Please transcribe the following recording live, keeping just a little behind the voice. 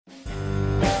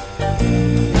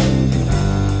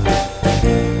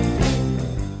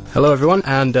Hello everyone,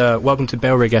 and welcome to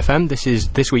Bailrig FM. This is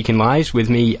This Week in Lies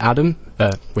with me, Adam.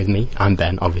 I'm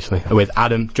Ben, obviously. With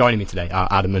Adam joining me today,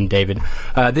 Adam and David.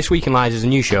 This Week in Lies is a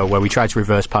new show where we try to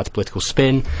reverse party political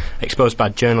spin, expose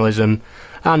bad journalism,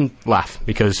 and laugh,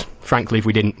 because frankly if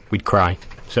we didn't, we'd cry.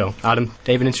 So, Adam,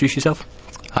 David, introduce yourself.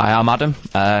 Hi, I'm Adam.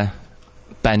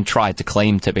 Ben tried to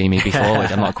claim to be me before, which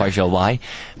I'm not quite sure why,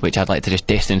 which I'd like to just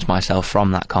distance myself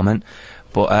from that comment.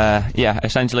 But yeah,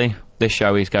 essentially this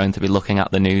show is going to be looking at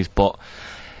the news, but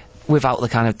without the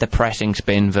kind of depressing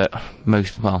spin that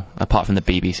most, well, apart from the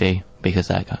BBC, because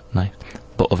they're nice,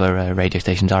 but other radio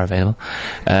stations are available.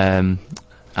 And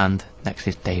next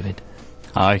is David.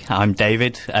 Hi, I'm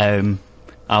David.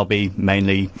 I'll be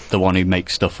mainly the one who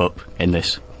makes stuff up in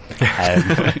this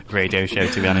radio show,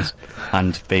 to be honest,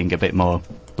 and being a bit more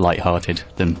light-hearted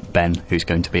than Ben, who's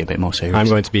going to be a bit more serious. I'm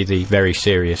going to be the very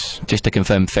serious. Just to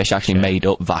confirm, Fish actually made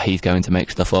up that he's going to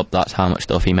make stuff up. That's how much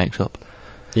stuff he makes up.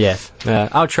 Yes,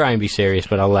 I'll try and be serious,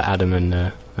 but I'll let Adam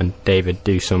and David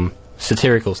do some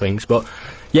satirical things. But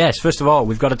yes, first of all,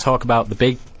 we've got to talk about the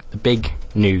big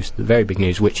news, the very big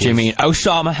news, which is... Do you mean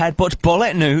Osama headbutts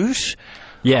bullet news?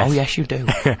 Yes. Oh, yes, you do.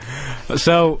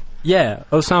 So, yeah,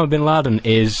 Osama bin Laden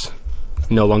is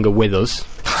no longer with us,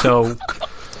 so...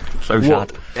 So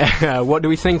sad. What do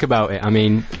we think about it? I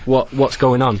mean, what's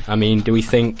going on? I mean, do we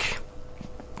think...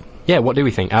 Yeah, what do we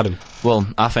think, Adam? Well,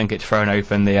 I think it's thrown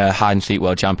open the hide-and-seek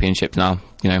world championships now,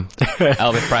 you know.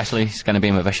 Elvis Presley's going to be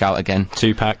in with a shout again.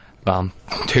 Tupac.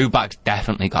 Tupac's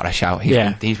definitely got a shout.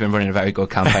 He's been running a very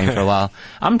good campaign for a while.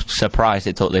 I'm surprised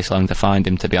it took this long to find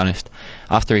him, to be honest.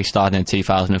 After he starred in a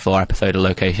 2004 episode of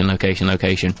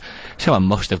Location, someone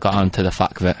must have got on to the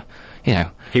fact that, you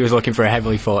know... He was looking for a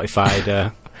heavily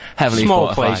fortified...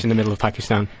 small place in the middle of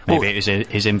Pakistan. Maybe it was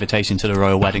his invitation to the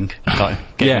royal wedding.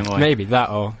 Maybe that,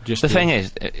 or just... The thing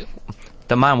is,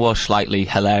 the man was slightly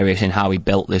hilarious in how he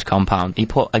built this compound. He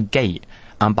put a gate,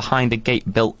 and behind the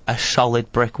gate built a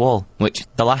solid brick wall, which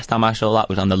the last time I saw that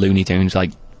was on the Looney Tunes,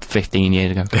 like 15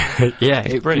 years ago. Yeah,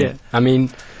 it's brilliant. Yeah. I mean,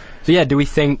 so yeah, do we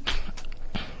think...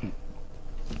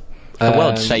 The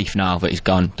world's safe now that he's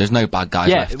gone. There's no bad guys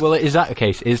left. Yeah, well, is that the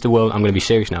case? Is the world... I'm going to be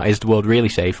serious now. Is the world really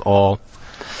safe, or...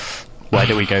 Where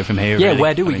do we go from here? Yeah, really?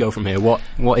 Where do we go from here? What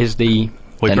is the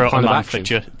We brought a man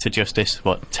to justice,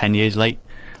 what, 10 years late?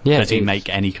 Yeah, does he make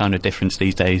any kind of difference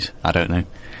these days? I don't know.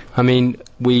 I mean,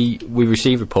 we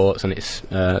receive reports, and it's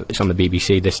on the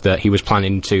BBC, that he was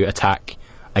planning to attack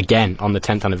again on the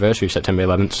 10th anniversary of September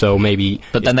 11th, so maybe...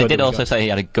 But then they did also say he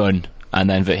had a gun, and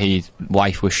then that his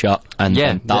wife was shot, and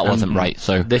that wasn't right,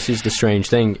 so... This is the strange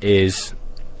thing, is...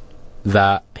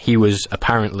 that he was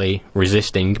apparently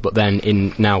resisting, but then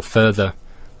in now further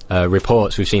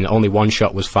reports we've seen that only one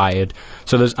shot was fired.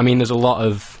 So there's a lot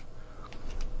of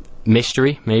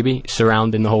mystery, maybe,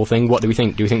 surrounding the whole thing. What do we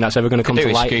think? Do we think that's ever going to come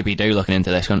to light? Scooby-Doo looking into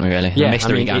this, couldn't we, really? Yeah, the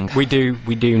mystery gang. We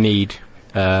do need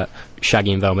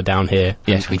Shaggy and Velma down here,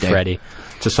 yes, and Freddy,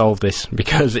 to solve this,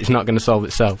 because it's not going to solve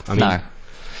itself. I mean, no.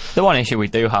 The one issue we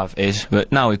do have is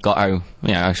that now we've got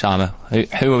Osama,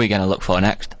 who are we going to look for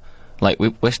next? Like,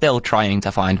 we're still trying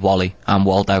to find Wally and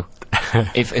Waldo.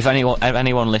 if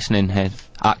anyone listening here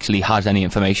actually has any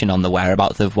information on the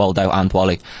whereabouts of Waldo and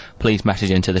Wally, please message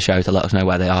into the show to let us know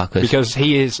where they are. Because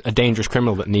he is a dangerous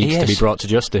criminal that needs to be brought to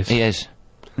justice. He is.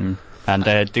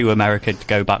 And do America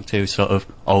go back to sort of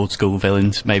old school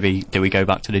villains? Maybe do we go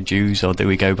back to the Jews, or do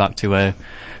we go back to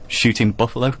shooting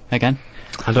buffalo again?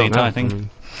 I don't know. I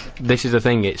mean, this is the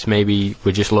thing. It's maybe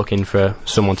we're just looking for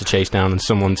someone to chase down and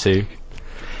someone to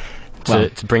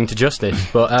bring to justice.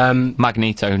 But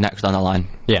Magneto next on the line.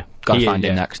 Yeah, gotta find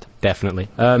him next. Definitely.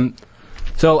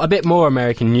 So a bit more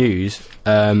American news.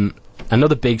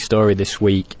 Another big story this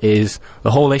week is the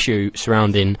whole issue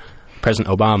surrounding President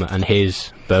Obama and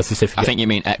his birth certificate. I think you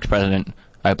mean ex-President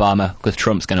Obama, because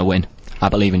Trump's going to win. I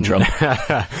believe in Trump.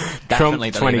 Trump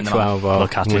 2012.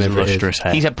 Look at his lustrous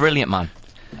hair. He's a brilliant man.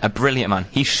 A brilliant man.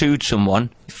 He sued someone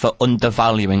for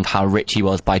undervaluing how rich he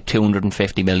was by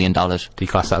 $250 million. Do you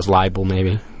class that as libel,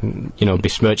 maybe? You know,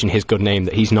 besmirching his good name,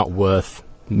 that he's not worth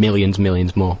millions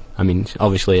more. I mean,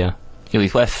 obviously,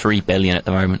 he's worth $3 billion at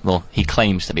the moment. Well, he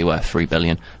claims to be worth $3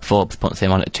 billion. Forbes puts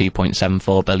him on at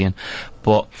 $2.74 billion.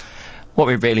 But what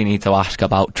we really need to ask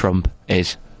about Trump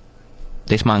is,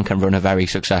 this man can run a very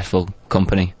successful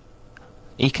company.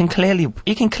 He can clearly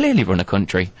run a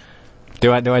country.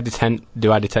 Do I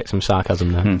detect some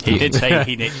sarcasm there? He did say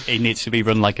he needs to be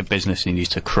run like a business. He needs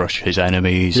to crush his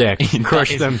enemies. Yeah,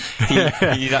 crush them.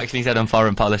 He's actually said on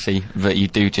foreign policy that you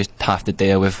do just have to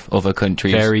deal with other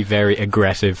countries. Very, very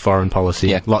aggressive foreign policy.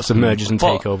 Yeah. Lots of mergers and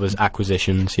takeovers,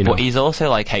 acquisitions, you know. But he's also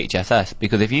like HSS,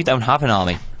 because if you don't have an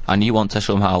army and you want to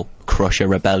somehow crush a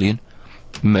rebellion,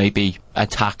 maybe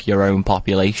attack your own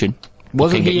population.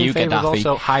 Wasn't You he in can get favour of Gaddafi.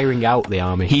 also hiring out the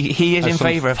army? He is As in some-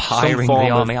 favour of some hiring the form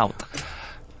of- army out.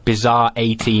 Bizarre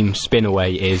A-team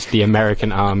spin-away is the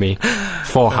American army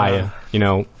for hire. You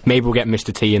know, maybe we'll get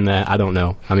Mr. T in there. I don't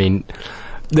know. I mean,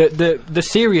 the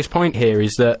serious point here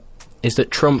is that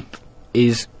Trump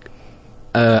is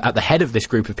at the head of this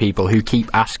group of people who keep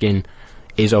asking,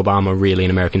 is Obama really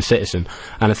an American citizen?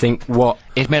 And I think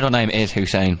His middle name is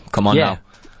Hussein. Come on now.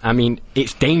 I mean,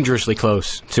 it's dangerously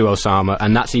close to Osama,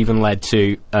 and that's even led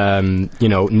to,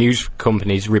 news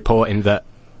companies reporting that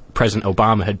President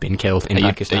Obama had been killed in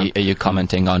Pakistan. Are you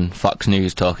commenting on Fox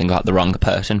News talking about the wrong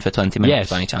person for 20 minutes Yes.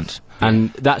 by any chance?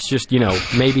 And that's just,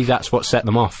 maybe that's what set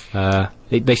them off.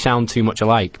 They sound too much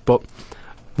alike. But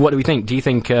what do we think? Do you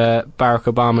think Barack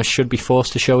Obama should be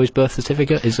forced to show his birth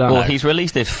certificate? Is that... Well, he's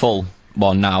released his full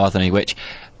one now, hasn't he? Which,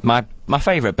 my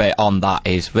favourite bit on that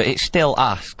is that it still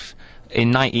asks, in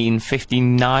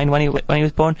 1959 when he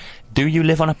was born, do you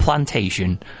live on a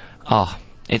plantation? Oh,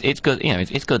 it's good,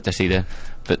 it's good to see the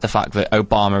fact that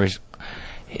Obama is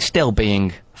still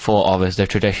being thought of as the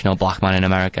traditional black man in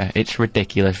America. It's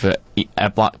ridiculous that a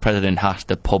black president has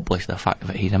to publish the fact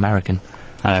that he's American.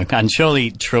 And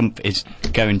surely Trump is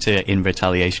going to, in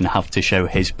retaliation, have to show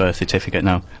his birth certificate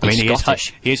now. I mean,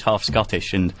 he is half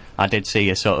Scottish, and I did see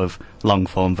a sort of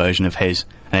long-form version of his,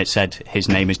 and it said his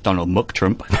name is Donald Muck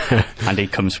Trump, and he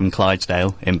comes from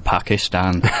Clydesdale in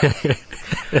Pakistan.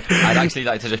 I'd actually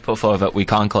like to just put forward that we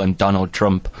can't call him Donald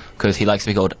Trump, because he likes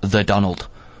to be called the Donald,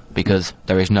 because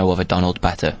there is no other Donald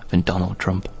better than Donald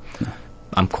Trump.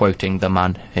 I'm quoting the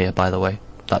man here, by the way.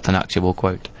 That's an actual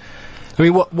quote. I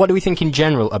mean, what do we think in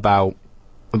general about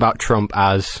Trump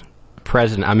as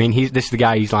president? I mean, this is the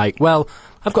guy. He's like, well,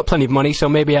 I've got plenty of money, so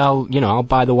maybe I'll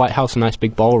buy the White House a nice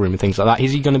big ballroom and things like that.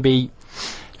 Is he going to be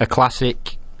a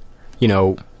classic,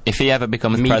 If he ever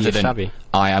becomes media president, savvy?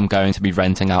 I am going to be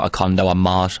renting out a condo on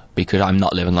Mars, because I'm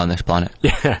not living on this planet.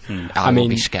 Yeah, I will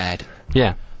be scared.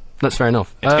 Yeah, that's fair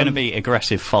enough. It's going to be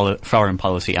aggressive foreign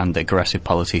policy and aggressive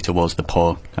policy towards the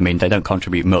poor. I mean, they don't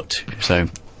contribute much, so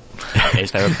is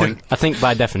there a point? I think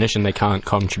by definition they can't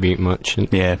contribute much.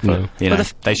 Yeah,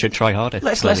 but they should try harder.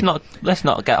 Let's not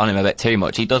get on him a bit too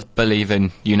much. He does believe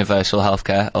in universal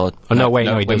healthcare, or no,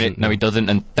 he doesn't. No, he doesn't,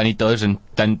 and then he does, and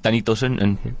then he doesn't,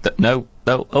 and no,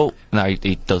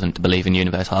 he doesn't believe in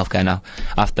universal healthcare now.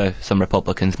 After some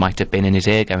Republicans might have been in his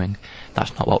ear going,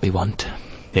 "That's not what we want."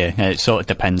 Yeah, it sort of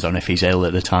depends on if he's ill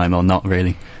at the time or not,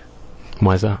 really.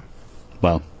 Why is that?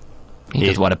 Well, he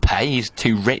doesn't want to pay. He's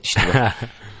too rich.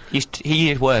 He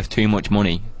is worth too much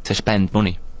money to spend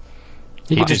money.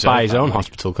 He could just buy his own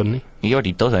hospital, couldn't he? He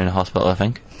already does own a hospital, I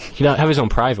think. He'd have his own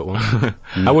private one.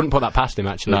 I wouldn't put that past him,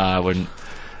 actually. No, I wouldn't.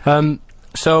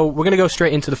 So we're going to go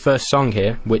straight into the first song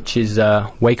here, which is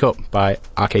Wake Up by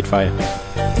Arcade Fire.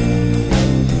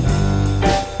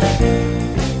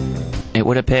 It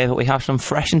would appear that we have some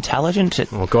fresh intelligence.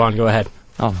 Oh, go ahead.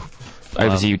 Oh,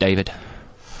 over to you, David.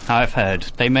 I've heard,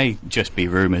 they may just be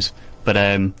rumours, but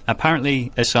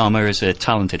apparently Osama is a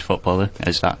talented footballer,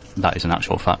 as that is an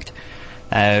actual fact.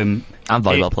 And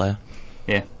volleyball player.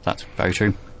 Yeah, that's very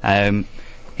true.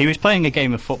 He was playing a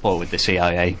game of football with the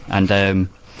CIA, and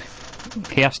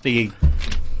he asked the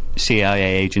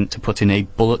CIA agent to put in a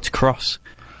bullet cross,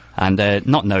 and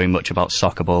not knowing much about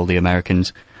soccer ball, the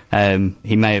Americans,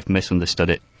 he may have misunderstood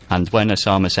it. And when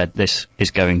Osama said this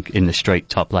is going in the straight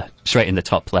in the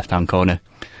top left-hand corner,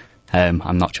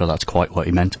 I'm not sure that's quite what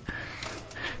he meant.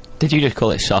 Did you just call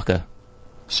it soccer?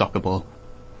 Soccer ball.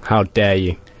 How dare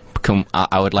you?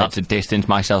 I would like to distance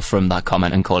myself from that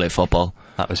comment and call it football.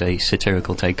 That was a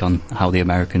satirical take on how the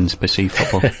Americans perceive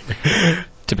football.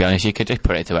 To be honest, you could just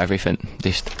put it to everything.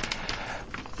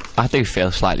 I do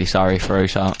feel slightly sorry for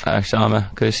Osama,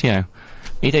 because,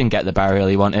 he didn't get the burial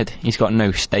he wanted. He's got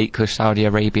no stake because Saudi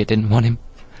Arabia didn't want him.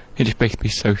 It just makes me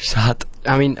so sad.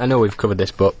 I mean, I know we've covered this,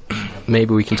 but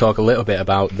maybe we can talk a little bit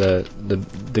about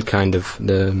the kind of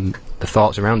the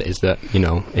thoughts around it. Is that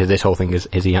is this whole thing is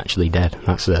he actually dead?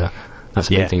 That's a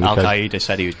big thing. Al Qaeda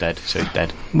said he was dead, so he's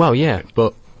dead. Well, yeah,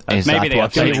 but maybe they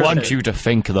want you to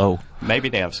think, though. Maybe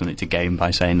they have something to gain by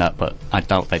saying that, but I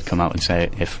doubt they'd come out and say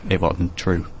it if it wasn't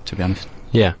true. To be honest.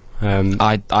 Yeah.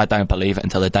 I don't believe it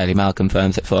until the Daily Mail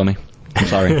confirms it for me. I'm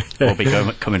sorry. We'll be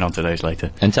coming on to those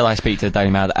later. Until I speak to the Daily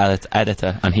Mail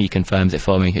editor and he confirms it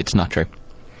for me, it's not true.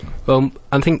 Well,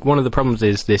 I think one of the problems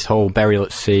is this whole burial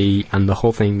at sea and the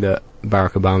whole thing that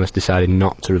Barack Obama's decided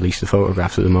not to release the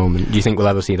photographs at the moment. Do you think we'll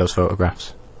ever see those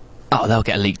photographs? Oh, they'll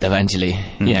get leaked eventually,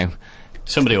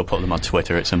 Somebody will put them on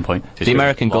Twitter at some point. The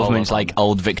American government's like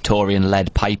old Victorian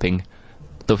lead piping.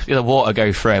 the water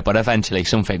goes through it, but eventually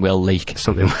something will leak.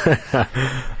 Something.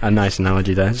 A nice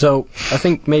analogy there. So I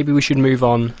think maybe we should move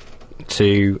on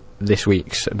to this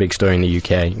week's big story in the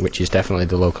UK, which is definitely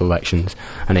the local elections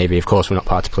and AV. Of course, we're not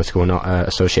party political, we're not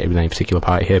associated with any particular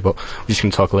party here, but we're just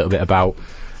going to talk a little bit about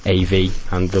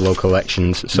AV and the local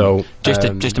elections. So just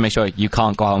to make sure, you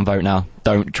can't go out and vote now.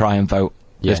 Don't try and vote.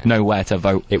 Yeah. There's nowhere to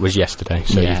vote. It was yesterday,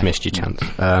 so Yeah. you've missed your chance.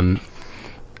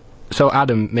 So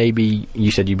Adam, maybe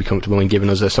you said you'd be comfortable in giving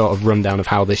us a sort of rundown of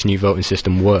how this new voting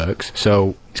system works.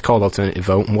 So it's called alternative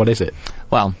vote, and what is it?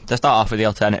 Well, to start off with the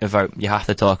alternative vote, you have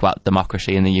to talk about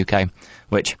democracy in the UK,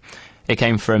 which it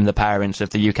came from the parents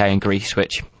of the UK and Greece,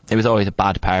 which it was always a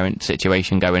bad parent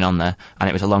situation going on there, and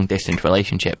it was a long-distance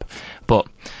relationship. But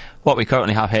what we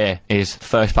currently have here is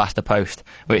first past the post,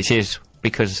 which is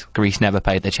because Greece never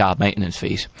paid the child maintenance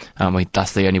fees, and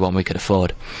that's the only one we could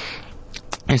afford.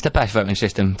 It's the best voting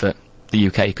system that the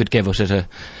UK could give us as a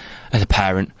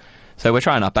parent, so we're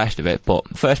trying our best of it.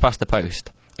 But first past the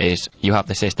post is you have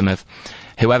the system of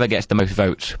whoever gets the most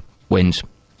votes wins,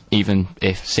 even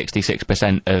if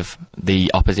 66% of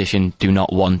the opposition do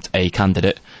not want a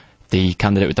candidate. The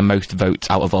candidate with the most votes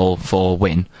out of all four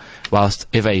win. Whilst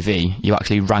with AV, you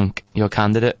actually rank your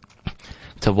candidate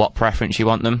to what preference you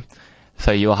want them.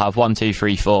 So you'll have 1, 2,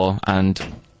 3, 4, and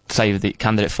say the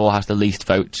candidate 4 has the least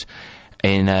votes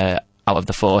out of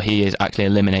the 4, he is actually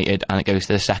eliminated, and it goes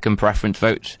to the second preference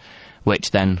votes,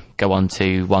 which then go on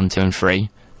to 1, 2, and 3.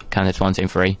 Candidates 1, 2,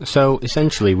 and 3. So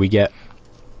essentially,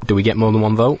 do we get more than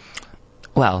one vote?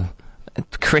 Well,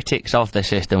 critics of the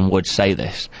system would say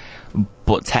this,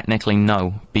 but technically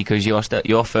no, because your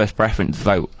first preference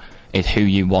vote is who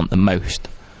you want the most.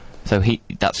 So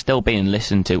that's still being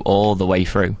listened to all the way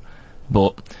through.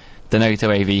 But the No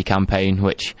to AV campaign,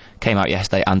 which came out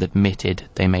yesterday and admitted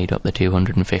they made up the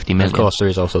 250 million. Of course, there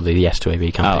is also the Yes to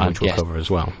AV campaign, which we'll cover as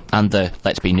well. And the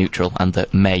Let's Be Neutral and the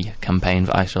May campaign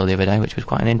that I saw the other day, which was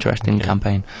quite an interesting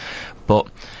campaign. But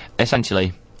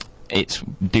essentially, it's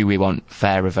do we want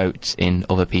fairer votes in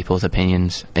other people's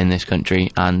opinions in this country?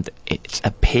 And it's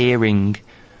appearing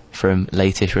from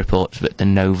latest reports that the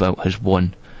no vote has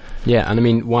won. Yeah, and I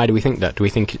mean, why do we think that? Do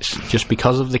we think it's just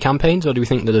because of the campaigns, or do we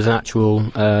think that there's an actual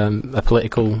a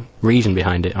political reason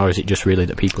behind it, or is it just really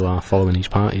that people are following these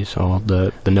parties, or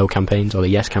the no campaigns, or the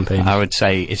yes campaigns? I would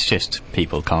say it's just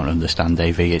people can't understand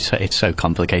AV. It's so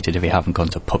complicated if you haven't gone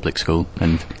to public school,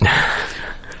 and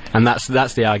and that's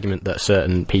the argument that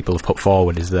certain people have put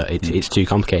forward, is that it's too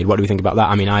complicated. What do we think about that?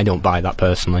 I mean, I don't buy that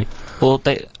personally. Well,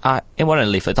 in one of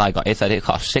the leaflets I got, it said it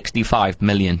cost 65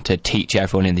 million to teach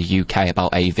everyone in the UK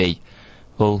about AV.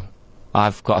 Well,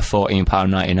 I've got a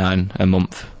 £14.99 a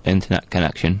month internet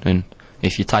connection, and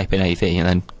if you type in AV and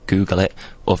then Google it,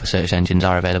 other search engines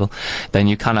are available, then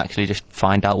you can actually just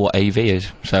find out what AV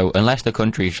is. So unless the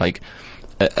country's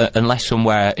unless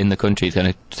somewhere in the country is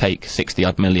going to take 60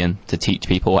 odd million to teach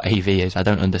people what AV is, I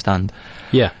don't understand.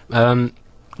 Yeah,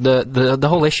 the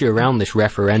whole issue around this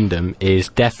referendum is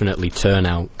definitely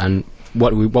turnout, and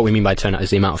what we mean by turnout is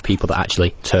the amount of people that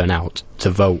actually turn out to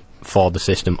vote for the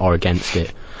system or against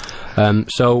it.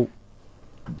 So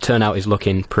turnout is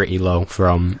looking pretty low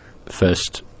from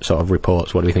first sort of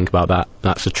reports. What do we think about that?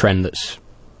 That's a trend that's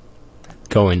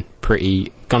gone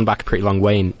back a pretty long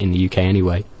way in the UK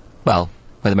anyway. Well,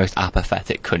 we're the most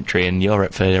apathetic country in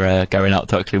Europe for going out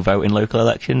to actually vote in local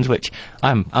elections, which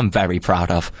I'm very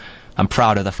proud of. I'm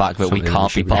proud of the fact that we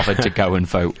can't be bothered to go and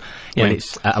vote. When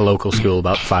it's at a local school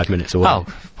about 5 minutes away. Oh,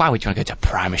 why would you want to go to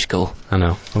primary school? I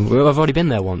know. I've already been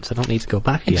there once. I don't need to go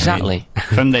back again. Exactly.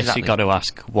 From this, you've got to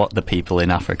ask what the people in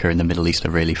Africa and the Middle East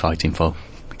are really fighting for,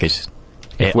 because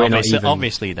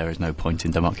obviously there is no point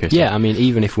in democracy. Yeah, I mean,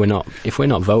 even if we're not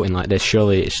voting like this,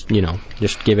 surely it's,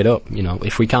 just give it up.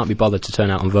 If we can't be bothered to turn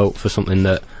out and vote for something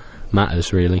that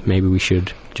matters, really, maybe we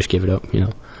should just give it up.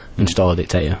 Install a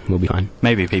dictator, we'll be fine.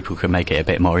 Maybe people could make it a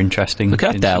bit more interesting. Look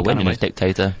at Dale Winton as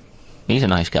dictator. He's a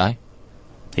nice guy.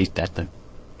 He's dead though.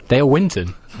 Dale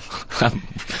Winton?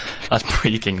 That's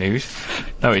breaking news.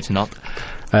 No, it's not.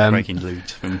 Breaking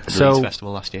news from the Leeds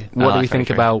Festival last year. What do we think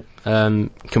about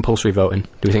compulsory voting?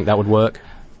 Do we think that would work?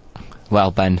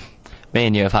 Well, Ben, me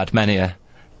and you have had many a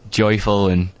joyful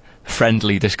and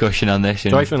friendly discussion on this.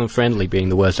 Joyful and friendly being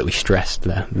the words that we stressed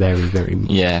there. Very, very...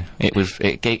 Yeah,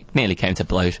 it nearly came to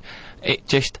blows. It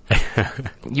just...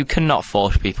 you cannot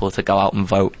force people to go out and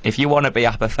vote. If you want to be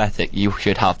apathetic, you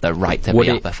should have the right to be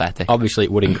apathetic. Obviously,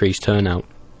 it would increase turnout.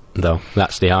 though.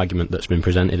 That's the argument that's been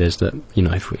presented, is that, you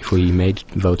know, if we made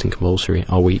voting compulsory,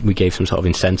 or we gave some sort of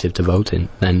incentive to voting,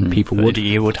 then people would.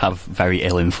 You would have very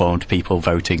ill-informed people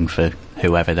voting for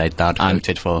whoever their dad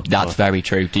voted for. That's very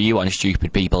true. Do you want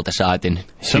stupid people deciding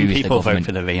Some who's people the vote government?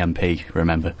 for the VMP,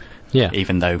 remember? Yeah.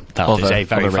 Even though that Other, is a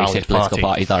very other valid racist political party.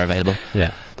 parties are available.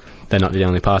 Yeah. They're not the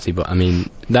only party, but I mean,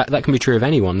 that can be true of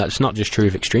anyone. That's not just true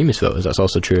of extremist voters, that's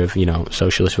also true of, you know,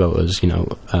 socialist voters, you know,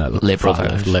 Liberal far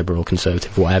left, voters. liberal,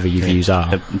 conservative, whatever your views are.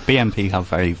 The BNP have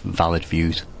very valid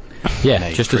views. Yeah, in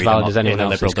a just as free valid as in anyone a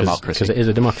else's, liberal democracy. because it is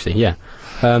a democracy, yeah.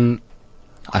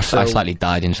 I slightly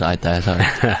died inside there, sorry.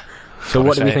 So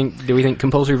what do we say. think? Do we think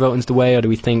compulsory voting's the way, or do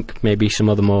we think maybe some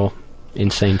other more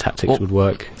insane tactics would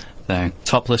work? The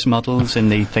topless models in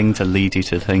the thing to lead you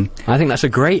to the thing. I think that's a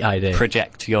great idea.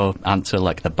 Project your answer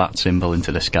like the bat symbol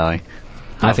into the sky.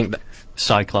 I think that...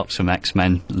 Cyclops from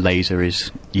X-Men laser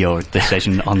is your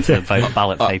decision onto the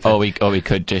ballot paper. Or we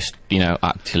could just, you know,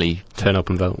 actually Turn up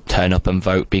and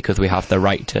vote. because we have the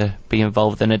right to be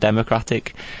involved in a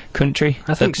democratic country.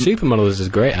 I think supermodels is a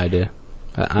great idea.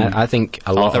 I think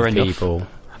a lot there of enough? people...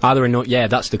 Are there enough? Yeah,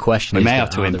 that's the question. We is may that have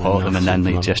to are there import them, enough and then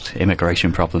they supermodels? just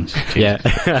immigration problems. Yeah.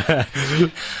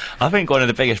 I think one of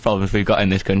the biggest problems we've got in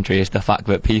this country is the fact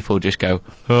that people just go,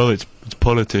 oh, it's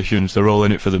politicians, they're all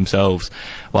in it for themselves.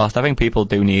 Whilst I think people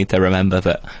do need to remember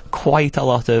that quite a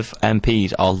lot of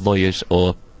MPs are lawyers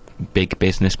or big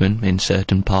businessmen in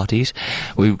certain parties.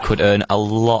 We could earn a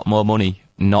lot more money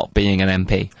not being an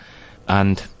MP.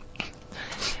 And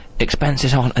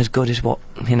expenses aren't as good as what,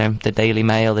 you know, the Daily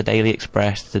Mail, the Daily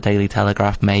Express, the Daily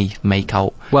Telegraph may make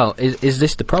out. Well, is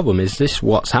this the problem? Is this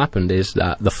what's happened? Is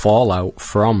that the fallout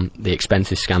from the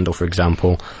expenses scandal, for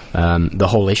example, the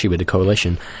whole issue with the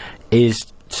coalition, is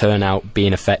turnout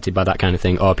being affected by that kind of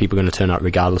thing, or are people going to turn out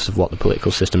regardless of what the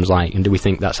political system's like? And do we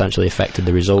think that's actually affected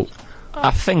the result?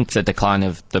 I think the decline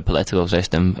of the political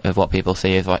system, of what people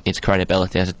see as its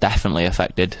credibility, has definitely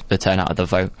affected the turnout of the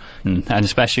vote. And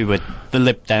especially with the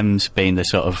Lib Dems being the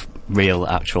sort of real,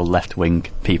 actual left-wing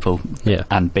people, Yeah.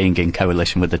 and being in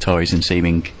coalition with the Tories and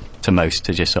seeming to most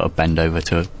to just sort of bend over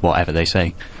to whatever they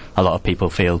say. A lot of people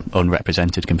feel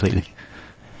unrepresented completely.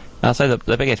 I'll say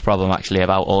the biggest problem actually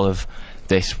about all of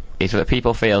this is that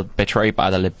people feel betrayed by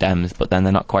the Lib Dems, but then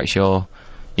they're not quite sure,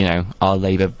 you know, are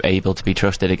Labour able to be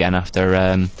trusted again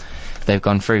after they've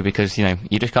gone through? Because, you know,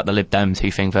 you just got the Lib Dems who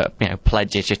think that, you know,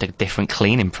 Pledge is just a different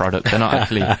cleaning product. They're not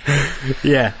actually...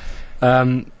 Yeah.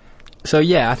 So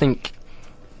yeah, I think,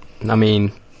 I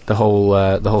mean, the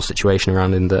whole situation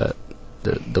around in the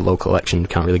local election,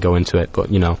 can't really go into it,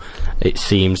 but, you know, it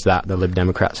seems that the Lib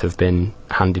Democrats have been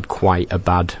handed quite a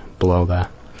bad blow there.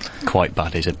 Quite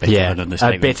bad is a bit of an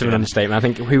understatement. a bit of an understatement. I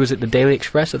think, who was it, the Daily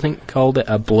Express, I think, called it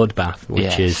a bloodbath, which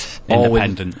Yes. is always...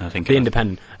 Independent, I think. The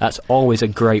Independent. That's always a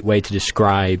great way to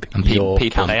describe And your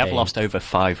people- They campaign. have lost over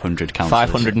 500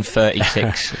 councillors.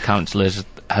 536 councillors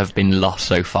have been lost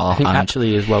so far. I think and,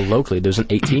 actually, as well, locally, there was an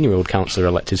 18-year-old councillor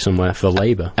elected somewhere for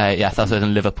Labour yeah, I thought it was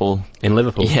in Liverpool. in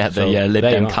Liverpool. Yeah, the So Lib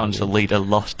there you Dem are. council leader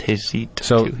lost his seat.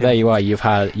 So to him. there you are. You've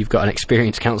got an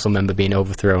experienced council member being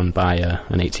overthrown by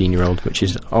an 18-year-old, which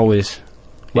is always,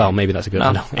 well, maybe that's a good. No,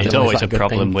 I don't know It's if always that's a good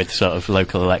problem thing. with sort of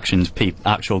local elections,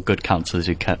 actual good councillors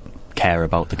who care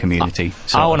about the community.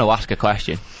 I want to ask a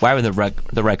question. Where are the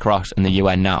Red Cross and the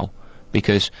UN now?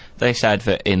 Because they said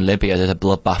that in Libya there's a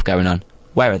bloodbath going on.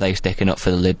 Where are they sticking up for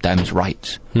the Lib Dems'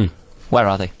 rights? Where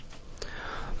are they?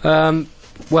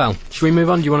 Well, should we move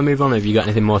on? Do you want to move on? Have you got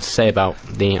anything more to say about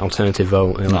the alternative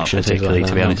vote election? Not particularly,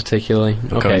 to be honest. Not particularly.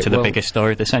 Going to the well, biggest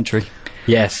story of the century,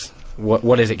 Yes.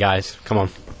 What is it, guys? Come on.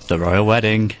 the royal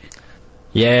wedding.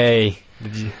 Yay!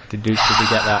 Did you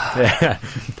get that?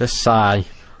 The sigh.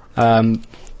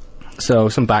 So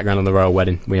some background on the royal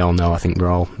wedding. We all know. I think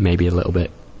we're all maybe a little bit.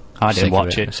 I didn't sick of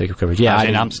watch it. Sick of coverage. Yeah, I was I in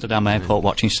didn't. Amsterdam airport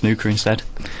watching snooker instead.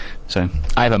 So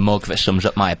I have a mug that sums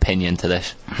up my opinion to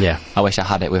this. Yeah. I wish I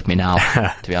had it with me now,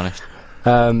 to be honest.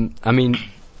 I mean,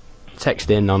 text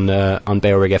in on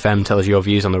Balerig FM. Tell us your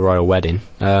views on the royal wedding.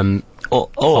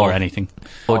 or anything.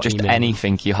 Or just email.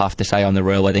 anything you have to say on the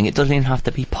royal wedding. It doesn't even have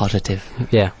to be positive.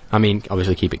 Yeah. I mean,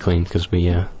 obviously keep it clean because we.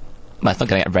 Well, it's not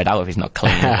going to get read out if it's not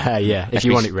clean. Yeah. If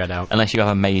you want it read out. Unless you have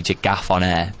a major gaff on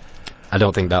air. I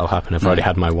don't think that'll happen. I've already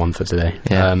had my one for today.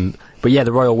 Yeah. But yeah,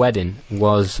 the royal wedding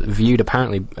was viewed,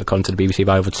 apparently, according to the BBC,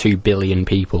 by over 2 billion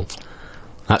people.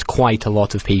 That's quite a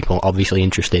lot of people, obviously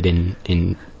interested in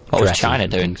What was dresses China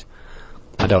and doing? things.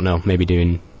 I don't know. Maybe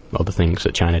doing other things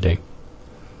that China do.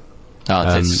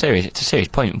 No, it's a serious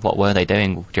point. What were they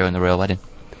doing during the royal wedding?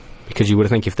 Because you would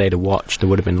think if they'd have watched, there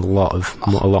would have been a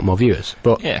lot more viewers.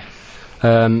 But Yeah.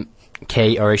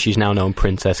 Kate, or as she's now known,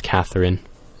 Princess Catherine,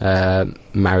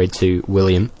 married to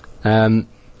William,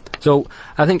 So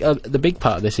I think the big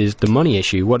part of this is the money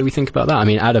issue. What do we think about that? I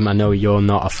mean, Adam, I know you're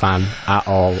not a fan at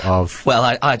all of...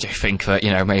 Well, I just think that,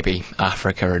 maybe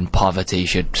Africa and poverty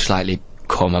should slightly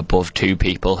come above two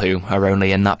people who are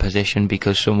only in that position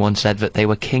because someone said that they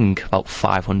were king about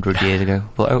 500 years ago.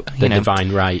 But, the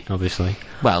divine right, obviously.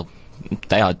 Well,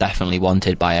 they are definitely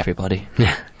wanted by everybody.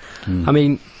 I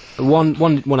mean, one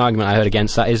argument I heard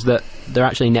against that is that there are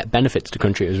actually net benefits to the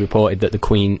country. It was reported that the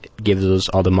Queen gives us,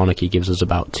 or the monarchy gives us,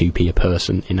 about 2p a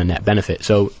person in a net benefit.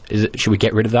 So should we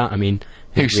get rid of that? I mean...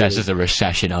 Who says there's a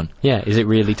recession on? Yeah, is it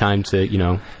really time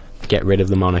to, get rid of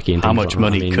the monarchy? And how much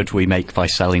money could we make by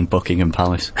selling Buckingham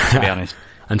Palace, to be honest?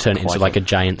 And turn it into like a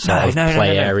giant sort of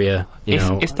play area,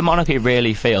 If the monarchy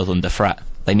really feels under threat,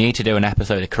 they need to do an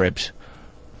episode of Cribs.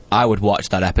 I would watch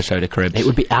that episode of Cribs. It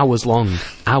would be hours long,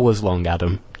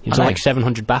 Adam. It's like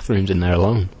 700 bathrooms in there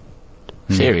alone.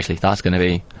 Seriously, that's going to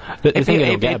be...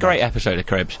 It'd be a great episode of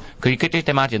Cribs. Because you could just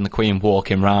imagine the Queen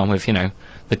walking around with,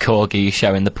 the corgis,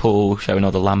 showing the pool, showing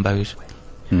all the Lambos.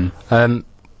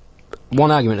 One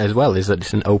argument as well is that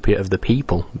it's an opiate of the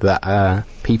people, that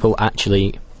people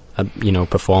actually,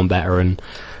 perform better and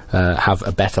have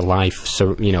a better life,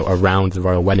 around the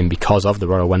royal wedding because of the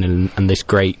royal wedding and this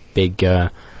great big...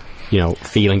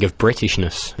 feeling of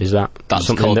Britishness. Is that's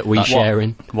something that we share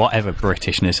in? Whatever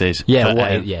Britishness is.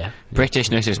 Yeah,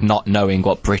 Britishness is not knowing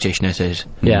what Britishness is.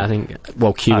 Yeah, I think,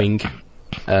 queuing...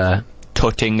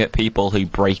 tutting at people who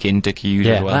break into queues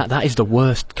as well. That is the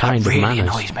worst kind of manners.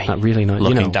 Annoys me. That really annoys me.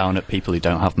 Looking down at people who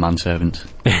don't have manservants.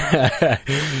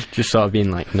 Just sort of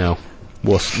being like, no.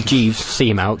 Jeeves, see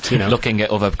him out, Looking at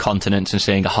other continents and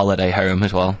seeing a holiday home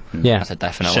as well. Yeah. That's a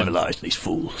definite Civilise these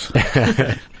fools.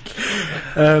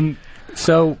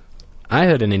 So, I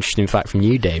heard an interesting fact from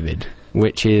you, David,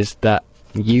 which is that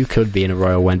you could be in a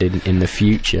royal wedding in the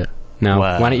future. Now,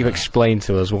 why don't you explain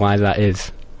to us why that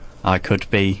is? I could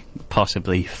be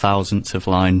possibly thousandths in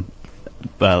line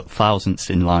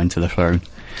to the throne.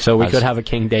 So we could have a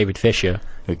King David Fisher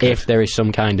if there is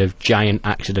some kind of giant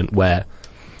accident where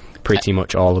pretty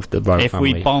much all of the royal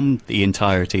family... If we bombed the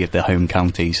entirety of the home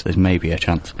counties, there's maybe a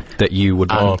chance. That you would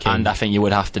become king. And I think you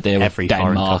would have to deal with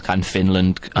Denmark and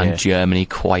Finland and Germany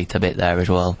quite a bit there as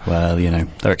well. Well,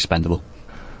 they're expendable.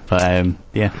 But,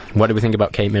 yeah. What do we think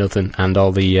about Kate Middleton and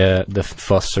all the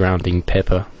fuss surrounding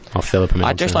Pippa? Or Philippa Middleton.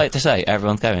 I'd just like to say,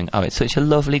 everyone's going, oh, it's such a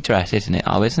lovely dress, isn't it?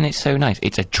 Oh, isn't it so nice?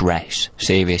 It's a dress.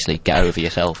 Seriously, get over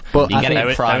yourself. But you can get it in there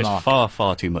was far,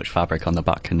 far too much fabric on the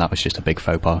back, and that was just a big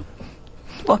faux pas.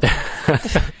 What?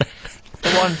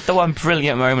 the one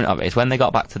brilliant moment of it is when they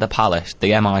got back to the palace,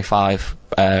 the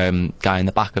MI5 guy in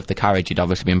the back of the carriage who'd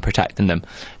obviously been protecting them,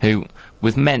 who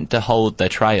was meant to hold the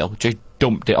trail, just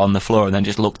dumped it on the floor and then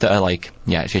just looked at her like,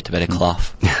 yeah, it's just a bit of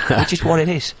cloth. Which is what it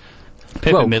is.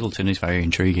 Pippa Middleton is very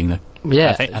intriguing, though.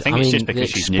 Yeah, I think it's just because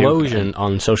she's new. The explosion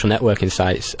on social networking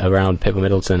sites around Pippa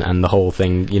Middleton and the whole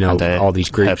thing, and, all these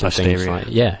groups and things.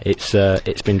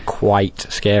 It's been quite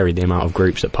scary, the amount of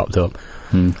groups that popped up.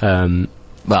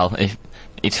 Well,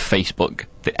 it's Facebook.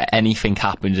 Anything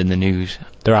happens in the news.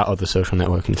 There are other social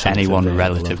networking sites. Anyone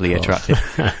relatively attractive.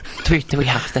 do we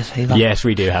have to say that? Yes,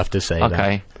 we do have to say that.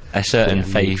 Okay. A certain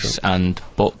face and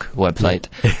book website.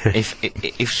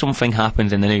 if something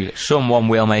happens in the news, someone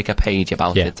will make a page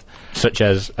about it. Such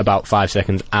as about 5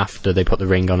 seconds after they put the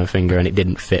ring on her finger and it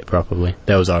didn't fit properly.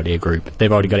 There was already a group.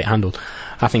 They've already got it handled.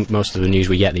 I think most of the news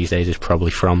we get these days is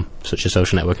probably from such a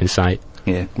social networking site.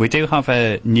 Yeah, we do have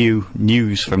new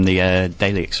news from the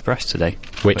Daily Express today.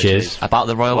 Which is? About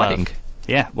the royal wedding.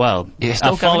 Yeah, well,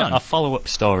 a follow-up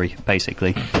story,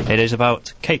 basically. It is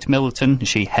about Kate Middleton.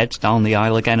 She heads down the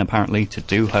aisle again, apparently, to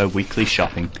do her weekly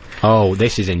shopping. Oh,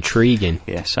 this is intriguing.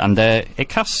 Yes, and it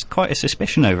casts quite a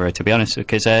suspicion over her, to be honest,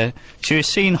 because she was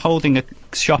seen holding a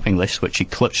shopping list, which she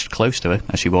clutched close to her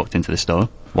as she walked into the store.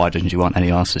 Why didn't she want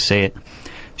anyone else to see it?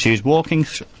 She was walking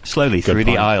slowly through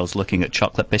the aisles looking at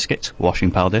chocolate biscuits, washing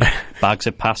powder, bags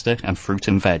of pasta and fruit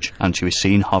and veg, and she was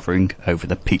seen hovering over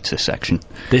the pizza section.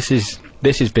 This is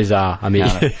bizarre. I mean,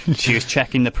 she was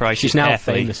checking the prices carefully. She's now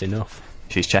famous enough.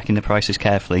 She's checking the prices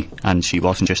carefully, and she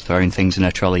wasn't just throwing things in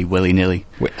her trolley willy-nilly.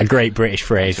 A great British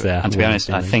phrase there. And to be honest,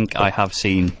 I think I have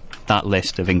seen that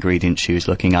list of ingredients she was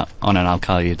looking at on an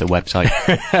Al-Qaeda website.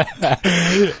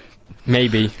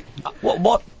 Maybe.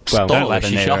 What store is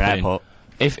she shopping in?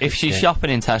 If she's shopping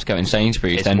in Tesco and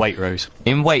Sainsbury's, it's then Waitrose.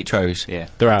 In Waitrose, yeah,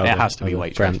 it has to be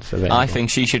Waitrose. I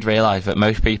think she should realise that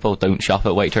most people don't shop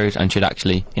at Waitrose and should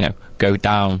actually, go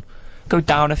down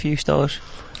a few stores.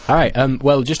 All right.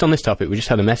 Well, just on this topic, we just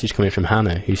had a message coming from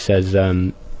Hannah who says,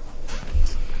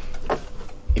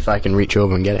 if I can reach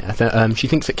over and get it, she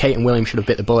thinks that Kate and William should have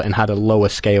bit the bullet and had a lower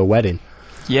scale wedding.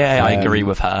 Yeah, I agree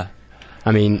with her.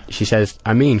 I mean, she says,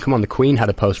 come on, the Queen had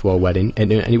a post-war wedding,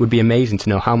 and it would be amazing to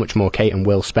know how much more Kate and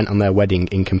Will spent on their wedding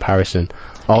in comparison.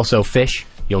 Also, Fish,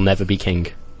 you'll never be king.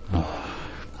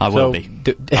 I will be.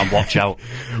 And watch out.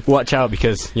 Watch out,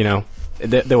 because, you know,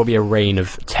 there will be a reign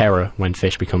of terror when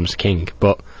Fish becomes king.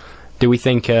 But do we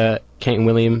think Kate and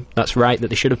William, that's right, that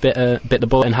they should have bit the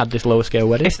bullet and had this lower-scale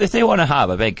wedding? If they want to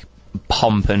have a big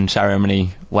pomp and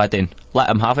ceremony wedding, let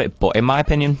them have it, but in my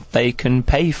opinion they can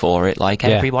pay for it like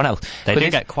everyone else. They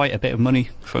do get quite a bit of money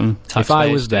from taxpayers. If I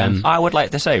was them, I would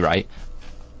like to say, right,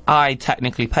 I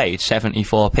technically paid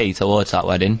 74p towards that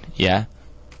wedding, yeah,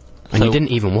 and you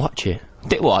didn't even watch it.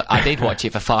 I did watch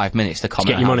it for 5 minutes to comment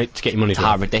to get your money's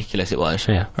how worth. ridiculous it was.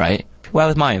 Yeah. Right, where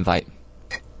was my invite?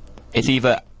 It's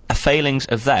either a failings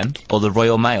of them or the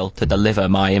Royal Mail to deliver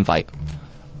my invite.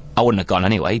 I wouldn't have gone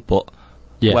anyway, but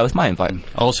yeah. Where was my invite?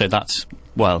 Also, that's,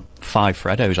 5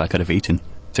 Freddos I could have eaten,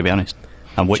 to be honest.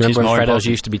 And which Do you is remember more when Freddos important?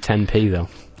 used to be 10p though?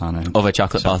 I know. Other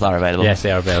chocolate bars are available. Yes, they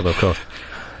are available, of course.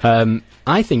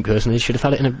 I think personally they should have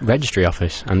had it in a registry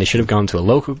office, and they should have gone to a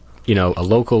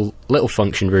local little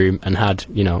function room and had,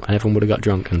 and everyone would have got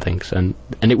drunk and things, and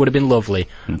it would have been lovely.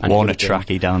 And Worn a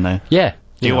trackie down there. Yeah.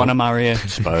 Do you want to marry her?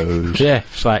 Suppose. Yeah,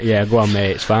 it's like, go on, mate,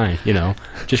 it's fine,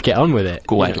 just get on with it.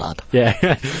 Go ahead, lad. Yeah,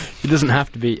 it doesn't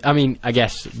have to be. I mean, I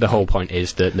guess the whole point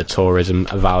is the tourism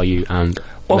value and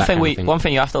one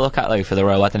thing you have to look at though for the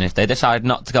royal wedding is they decide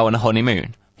not to go on a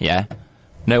honeymoon. Yeah,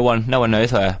 no one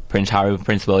knows where Prince Harry and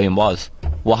Prince William was.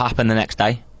 What happened the next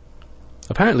day?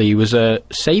 Apparently, he was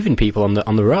saving people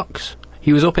on the rocks.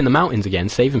 He was up in the mountains again,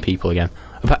 saving people again.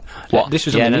 What? This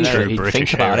was on the news.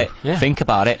 Think about it. Yeah. Think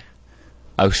about it.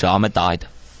 Osama died.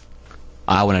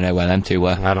 I want to know where them two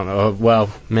were. I don't know. Well,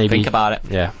 maybe. Think about it.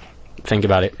 Yeah, think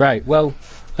about it. Right. Well,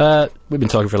 we've been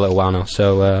talking for a little while now,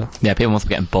 so yeah, people must be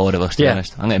getting bored of us. To be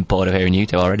honest, I'm getting bored of hearing you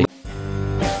two already.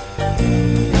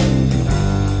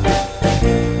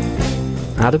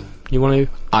 Adam, you want to?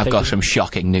 I've got some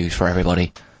shocking news for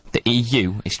everybody. The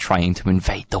EU is trying to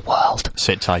invade the world.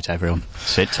 Sit tight, everyone.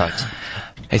 Sit tight.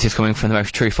 It is coming from the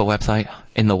most truthful website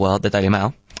in the world, the Daily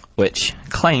Mail, which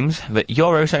claims that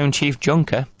Eurozone chief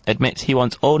Juncker admits he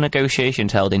wants all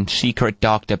negotiations held in secret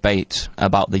dark debates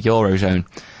about the Eurozone,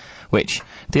 which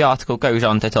the article goes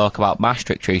on to talk about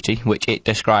Maastricht Treaty, which it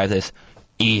describes as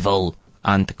evil,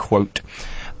 and, quote,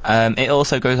 it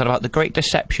also goes on about the great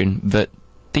deception that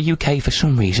the UK, for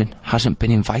some reason, hasn't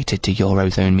been invited to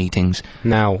Eurozone meetings.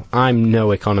 Now, I'm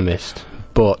no economist,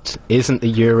 but isn't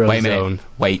the Eurozone... Wait a minute.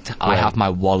 Wait, I have my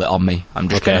wallet on me. I'm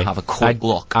just going to have a quick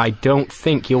look. I don't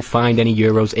think you'll find any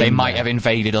euros in They there. might have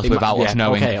invaded us without us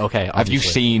knowing. Okay, Have obviously. you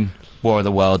seen War of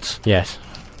the Worlds? Yes.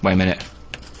 Wait a minute.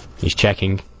 He's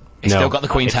checking. It's still got the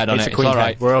Queen's head on it. It's all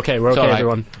right. We're okay, right.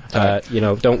 everyone.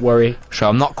 Don't worry. So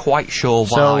I'm not quite sure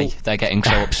why they're getting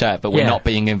so upset, but we're not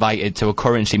being invited to a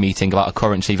currency meeting about a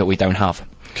currency that we don't have.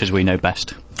 Because we know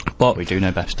best. But we do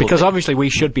know best. Because obviously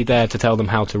we should be there to tell them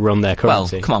how to run their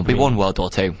currency. Well, come on, we won World War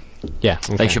II. Yeah,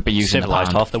 okay. They should be using civilised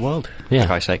the pound. half the world. Yeah. For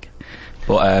Christ's sake.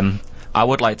 But I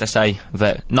would like to say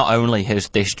that not only has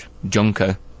this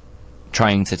Juncker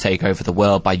trying to take over the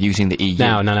world by using the EU...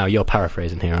 No, you're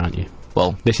paraphrasing here, aren't you?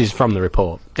 Well, this is from the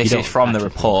report. This is from the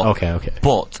report. Okay.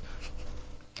 But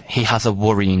he has a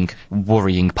worrying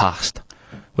past.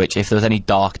 Which, if there was any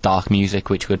dark music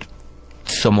which would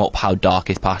sum up how dark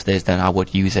his past is, then I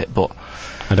would use it. But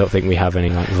I don't think we have any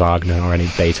like Wagner or any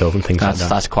Beethoven things like that.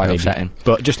 That's quite upsetting.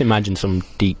 But just imagine some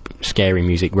deep, scary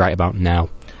music right about now.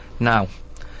 Now,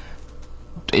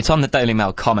 it's on the Daily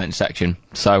Mail comment section,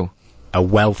 so a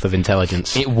wealth of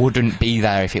intelligence. It wouldn't be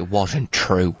there if it wasn't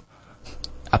true.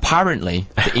 Apparently,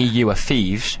 the EU are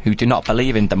thieves who do not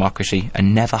believe in democracy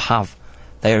and never have.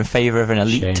 They are in favour of an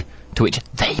elite to which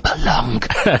they belong,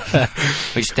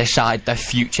 which decide the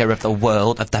future of the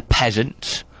world, of the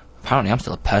peasants. Apparently, I'm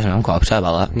still a peasant. I'm quite upset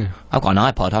about that. Yeah. I've got an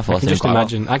iPod. I can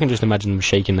just imagine them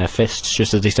shaking their fists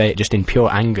just as they say it, just in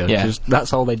pure anger. Yeah.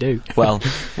 That's all they do. Well,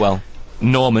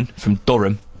 Norman from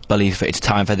Durham believes that it's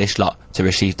time for this lot to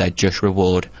receive their just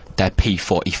reward, their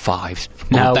P45s,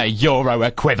 or their Euro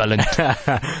equivalent.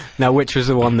 Now, which was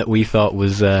the one that we thought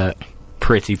was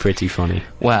pretty funny?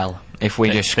 Well, if we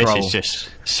just scroll... This is just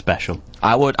special.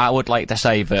 I would like to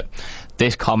say that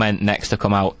this comment next to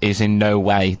come out is in no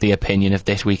way the opinion of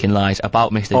This Week in Lies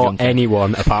about Mr. Or Juncker.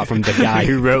 anyone apart from the guy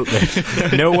who wrote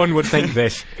this. No one would think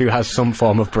this who has some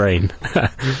form of brain.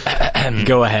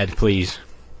 Go ahead, please.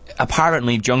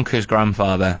 Apparently, Juncker's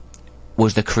grandfather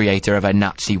was the creator of a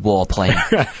Nazi warplane.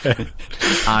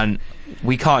 And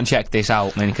we can't check this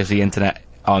out, mainly because the internet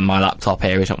on my laptop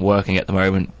here isn't working at the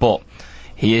moment, but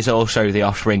he is also the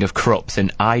offspring of Krupp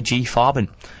and IG Farben,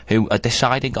 who are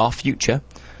deciding our future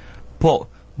But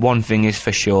one thing is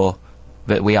for sure,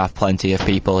 that we have plenty of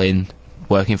people in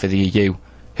working for the EU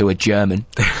who are German,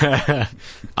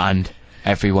 and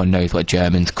everyone knows what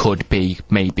Germans could be,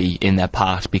 maybe, in their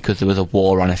past, because there was a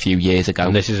war on a few years ago.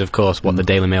 And this is, of course, what the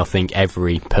Daily Mail think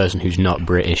every person who's not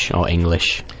British or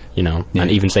English, you know. Yeah.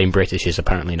 And even saying British is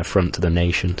apparently an affront to the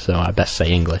nation, so I best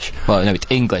say English. Well, no, it's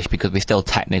English, because we still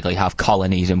technically have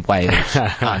colonies in Wales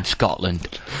and Scotland.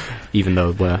 Even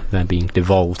though they're being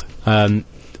devolved.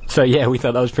 So yeah, we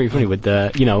thought that was pretty funny with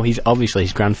you know, he's obviously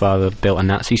his grandfather built a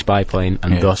Nazi spy plane,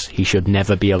 and thus he should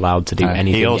never be allowed to do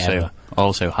anything He ever.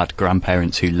 also had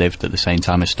grandparents who lived at the same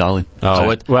time as Stalin. Oh,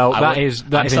 So- well, I'm that is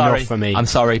sorry, enough for me. I'm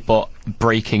sorry, but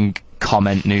breaking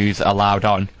comment news allowed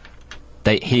on.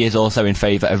 He is also in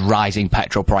favour of rising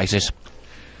petrol prices.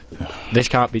 This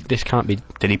can't be.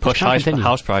 Did he push can't continue.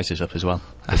 house prices up as well?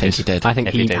 I think he did. I think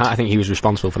If he did. I think he was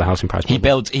responsible for the housing price. He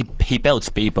builds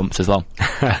speed bumps as well.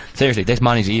 Seriously, this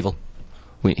man is evil.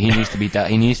 He needs to be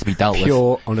he needs to be dealt with.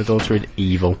 Pure, unadulterated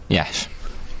evil. Yes.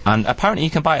 And apparently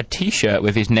you can buy a T-shirt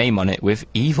with his name on it with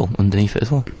evil underneath it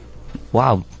as well.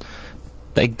 Wow.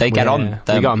 They get on.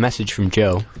 We got a message from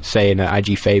Joe saying that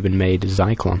IG Fabian made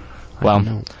Zyklon. I Well, don't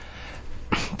know.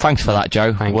 Thanks for that,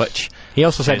 Joe. Thanks. Which He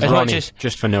also said As much Ronnie, as-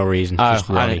 just for no reason. Just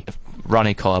Ronnie.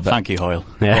 Ronnie Corbett. Thank you, Hoyle.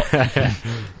 Yeah.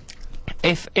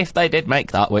 If they did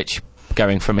make that, which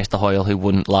going from Mr. Hoyle, who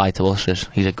wouldn't lie to us as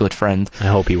he's a good friend, I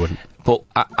hope he wouldn't. but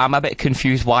I'm a bit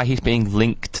confused why he's being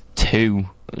linked to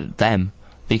them,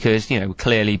 because, you know,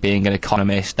 clearly being an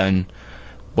economist and,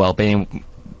 well, being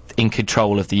in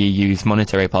control of the EU's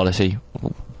monetary policy,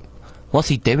 what's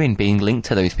he doing being linked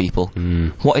to those people?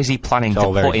 What is he planning It's to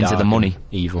all very put into dark the and money?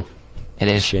 Evil. It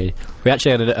is. Shady. We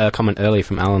actually had a comment earlier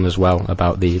from Alan as well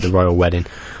about the royal wedding,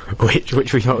 which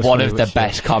we thought was One funny, of the which,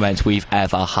 best comments we've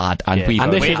ever had, and Yeah. we've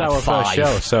And this only is had our 5. first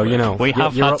show, so you know We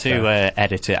have you're had up there. to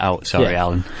edit it out. Sorry, Yeah.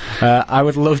 Alan. I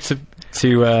would love to.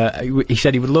 He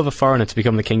said he would love a foreigner to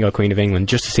become the king or queen of England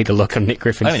just to see the look on Nick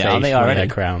Griffin's Oh, face yeah, when they already? they're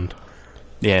crowned.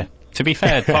 Yeah. To be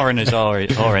fair, foreigners are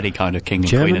already kind of king and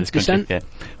German queen of this country. descent?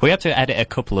 Yeah. We had to edit a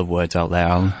couple of words out there,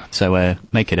 Alan, so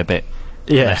make it a bit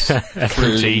Yes,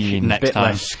 fruity Clean. next bit time.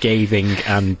 less scathing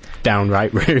and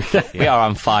downright rude. We are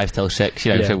on 5 till 6,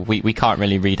 you know, Yeah. so we can't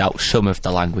really read out some of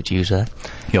the language used there.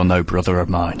 You're no brother of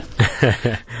mine.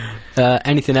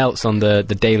 Anything else on the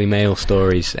Daily Mail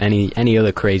stories? Any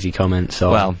other crazy comments?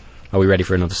 Or Well, are we ready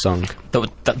for another song?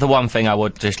 the one thing I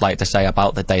would just like to say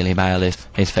about the Daily Mail is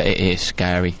that it is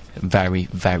scary. Very,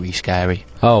 very scary.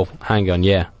 Oh, hang on,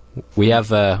 yeah. We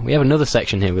have another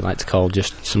section here we'd like to call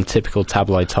just some typical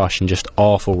tabloid tosh and just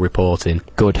awful reporting.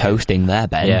 Good hosting there,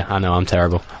 Ben. Yeah, I know, I'm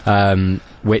terrible.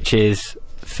 Which is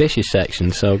Fish's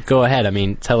section, so go ahead. I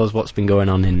mean, tell us what's been going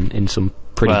on in some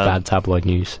pretty Well, bad tabloid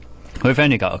news. We've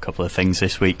only got a couple of things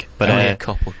this week, but Only a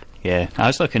couple. yeah, I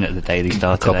was looking at the Daily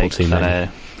Star couple today. too many.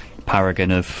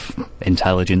 Paragon of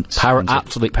intelligence. and-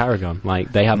 Absolute paragon.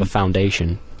 Like, they have a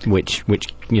foundation which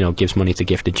you know, gives money to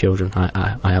gifted children.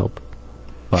 I hope.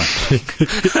 well,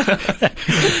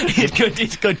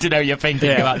 It's good to know you're thinking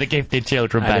Yeah. about the gifted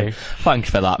children, I Ben. do. Thanks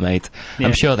for that, mate. Yeah.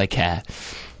 I'm sure they care.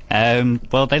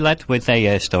 well, they led with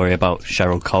a story about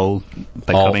Cheryl Cole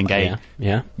becoming a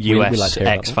yeah. We like US to hear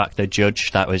about X that. Factor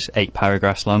judge. That was 8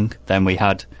 paragraphs long. Then we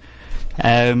had,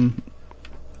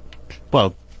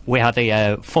 we had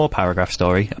a 4-paragraph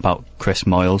story about Chris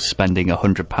Moyles spending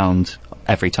 £100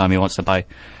 every time he wants to buy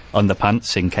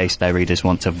underpants in case their readers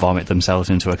want to vomit themselves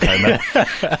into a coma.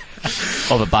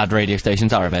 Other bad radio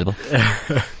stations are available.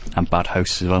 And bad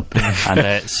hosts as well.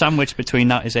 And sandwiched between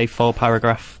that is a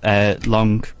 4-paragraph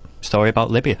long story about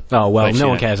Libya. Oh well, Which, no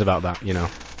one yeah. cares about that. You know,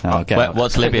 Oh, get out.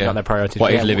 What's They've Libya? got their priorities.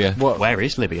 What is Yeah, Libya? Where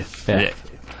is Libya? Yeah.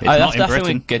 It's that's not in definitely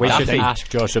Britain. good. we should Gaddafi. ask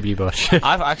George W. Bush.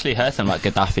 I've actually heard something like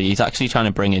Gaddafi. He's actually trying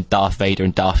to bring in Darth Vader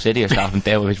and Darth Sidious to have him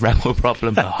deal with his rebel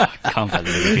problem. Oh, I can't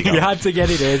believe you got you had to get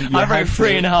it in. I wrote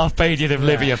 3.5 pages of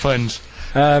Libya funds.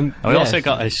 And we also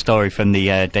got a story from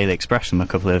the Daily Express from a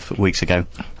couple of weeks ago,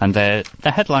 and the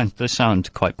headline does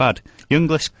sound quite bad.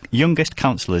 Youngest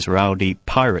councillor's rowdy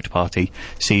pirate party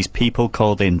sees people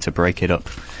called in to break it up.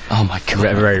 Oh my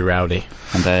god. very rowdy.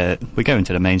 And we go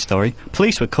into the main story.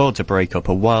 Police were called to break up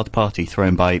a wild party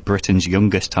thrown by Britain's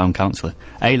youngest town councillor,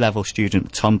 A-level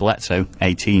student Tom Bledsoe,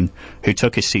 18, who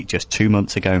took his seat just 2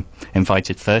 months ago,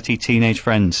 invited 30 teenage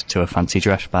friends to a fancy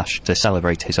dress bash to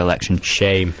celebrate his election.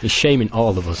 Shame. He's shaming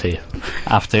all of us here.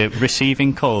 After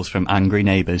receiving calls from angry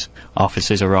neighbours,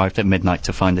 officers arrived at midnight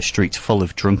to find the streets full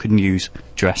of drunken youths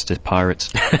dressed as pirates.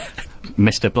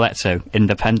 Mr. Bledsoe,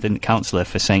 independent councillor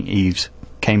for St Eves,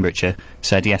 Cambridgeshire,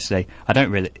 said yesterday,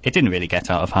 it didn't really get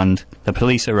out of hand. The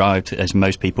police arrived as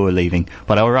most people were leaving,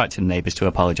 but I will write to the neighbours to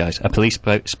apologise. A police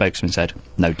spokesman said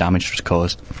no damage was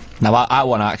caused. Now, I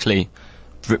want to actually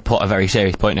put a very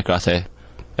serious point across here.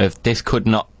 If this could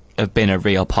not have been a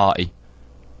real party,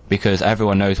 because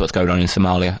everyone knows what's going on in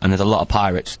Somalia, and there's a lot of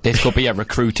pirates. This could be a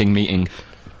recruiting meeting.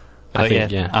 I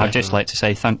think, I'd just like to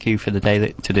say thank you to the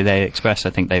Daily Express. I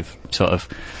think they've sort of...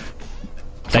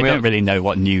 They don't really know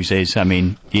what news is. I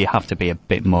mean, you have to be a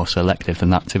bit more selective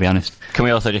than that, to be honest. Can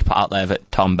we also just put out there that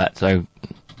Tom Betzo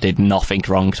did nothing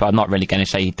wrong, so I'm not really going to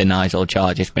say he denies all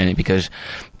charges, because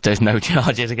there's no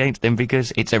charges against him,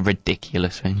 because it's a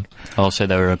ridiculous thing. Also,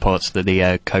 there were reports that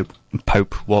the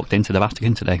Pope walked into the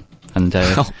Vatican today, and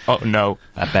oh no,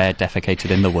 a bear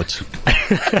defecated in the woods.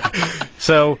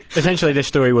 So, essentially, this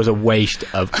story was a waste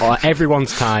of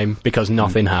everyone's time because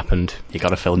nothing happened. You got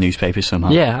to fill newspapers somehow.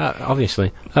 Yeah,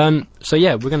 obviously. So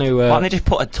yeah, we're going to... Why don't they just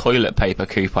put a toilet paper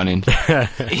coupon in?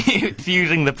 It's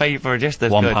using the paper just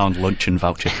as good. £1 luncheon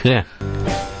voucher. Yeah.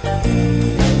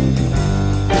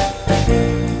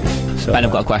 So, Ben,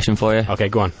 I've got a question for you. Okay,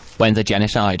 go on. When's a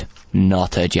genocide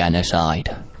not a genocide?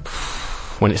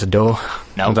 When it's a door?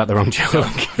 No. Was that the wrong joke?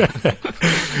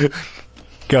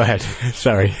 Go ahead.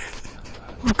 Sorry.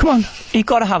 Come on, you've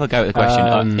got to have a go at the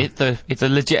question. It's a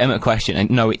legitimate question,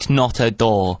 and no, it's not a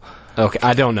door. Okay,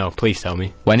 I don't know. Please tell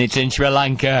me. When it's in Sri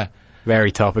Lanka.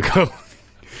 Very topical.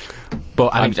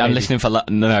 But I'm listening for...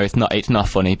 No, it's not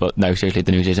funny, but no, seriously,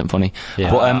 the news isn't funny. Yeah.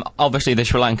 But obviously the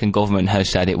Sri Lankan government has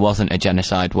said it wasn't a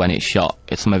genocide when it shot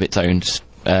some of its own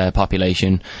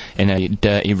population in a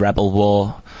dirty rebel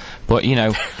war. But, you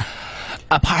know...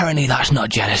 Apparently that's not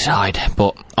genocide,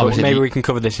 but obviously... Well, maybe we can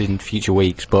cover this in future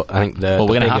weeks, but I think the... Well,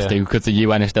 we're going to have to, because the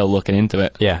UN is still looking into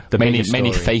it. Yeah,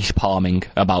 mainly face-palming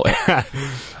about it.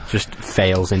 Just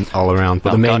fails all around.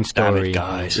 But the main story...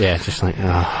 guys. Yeah, just like,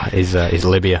 is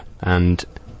Libya. And...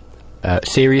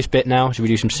 serious bit now? Should we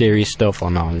do some serious stuff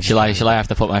or not? Shall I have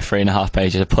to put my 3.5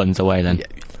 pages of puns away then? Yeah,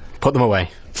 put them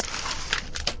away.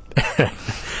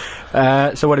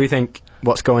 So what do we think?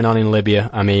 What's going on in Libya?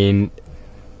 I mean...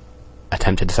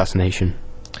 Attempted assassination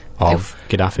of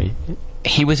Gaddafi.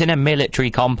 He was in a military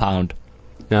compound.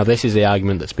 Now this is the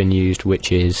argument that's been used,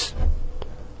 which is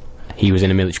he was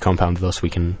in a military compound, thus we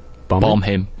can bomb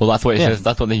him. Well, that's what it says.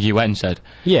 That's what the UN said.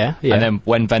 Yeah. And then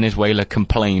when Venezuela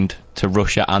complained to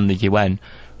Russia and the UN,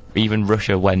 even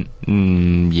Russia went,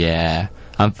 yeah.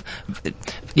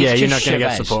 Yeah, you're not going to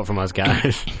get support from us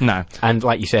guys. No. And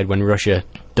like you said, when Russia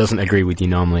doesn't agree with you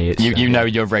normally, it's... You know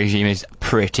your regime is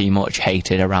pretty much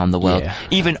hated around the world. Yeah.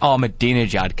 Even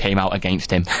Ahmadinejad came out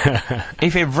against him.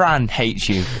 If Iran hates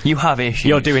you, you have issues.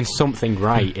 You're doing something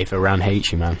right if Iran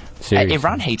hates you, man. Seriously.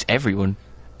 Iran hates everyone.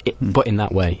 But in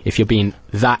that way, if you're being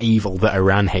that evil that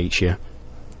Iran hates you,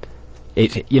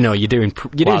 you're doing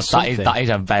something. That is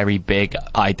a very big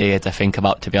idea to think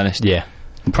about, to be honest. Yeah.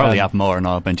 We'll probably have more on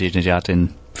Ahmadinejad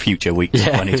in future weeks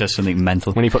when he does something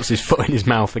mental. When he puts his foot in his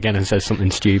mouth again and says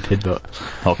something stupid, but...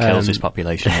 Or kills his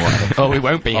population or whatever. Oh, we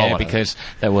won't be here because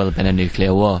there will have been a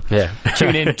nuclear war. Yeah.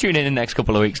 Tune in the next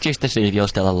couple of weeks just to see if you're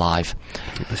still alive.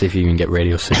 Let's see if you can get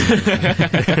radio signal.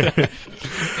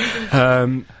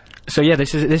 So yeah,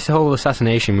 this whole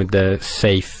assassination with the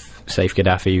Saif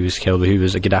Gaddafi who was killed, who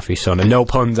was a Gaddafi son, and no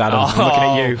puns, Adam. I'm looking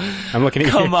at you. I'm looking at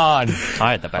you. Come on.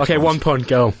 I had the best Okay, ones. one pun,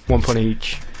 go. One pun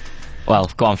each.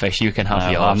 Well, go on, Fish, you can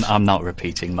have yours. I'm not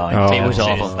repeating mine. Oh, It was It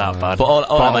awful. is that bad. But all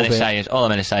I'm going to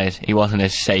Bottled say is he wasn't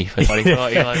as safe as what he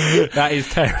thought he was. That is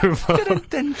terrible.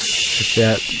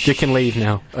 Yeah, you can leave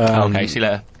now. Okay, see you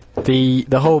later.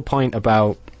 The whole point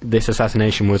about this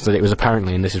assassination was that it was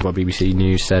apparently, and this is what BBC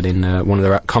News said in one of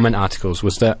their comment articles,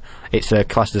 was that it's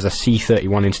classed as a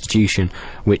C-31 institution,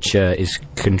 which is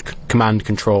command,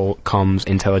 control, comms,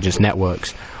 intelligence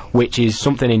networks, which is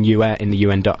something in the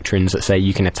UN doctrines that say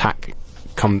you can attack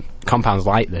compounds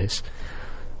like this.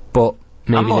 But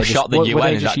maybe I'm more shocked the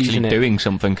UN is actually doing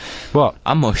something. What?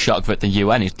 I'm more shocked that the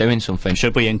UN is doing something.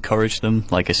 Should we encourage them,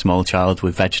 like a small child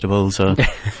with vegetables, or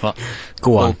what?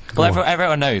 Go on. Well,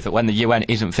 everyone knows that when the UN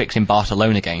isn't fixing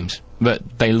Barcelona games,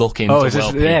 that they look into world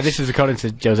peace. Yeah, this is according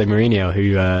to Jose Mourinho,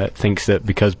 who thinks that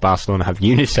because Barcelona have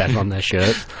UNICEF on their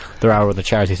shirts, there are other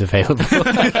charities available.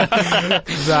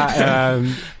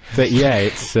 But yeah,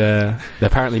 it's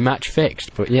apparently match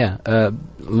fixed. But yeah,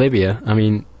 Libya, I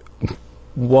mean,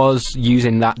 was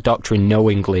using that doctrine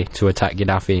knowingly to attack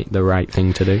Gaddafi the right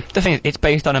thing to do? The thing is, it's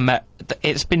based on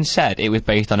it's been said it was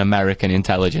based on American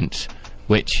intelligence,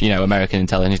 which, you know, American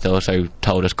intelligence also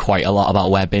told us quite a lot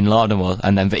about where Bin Laden was,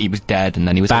 and then that he was dead, and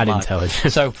then he was bad alive.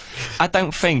 Intelligence. So I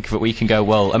don't think that we can go,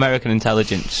 well, American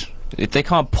intelligence, they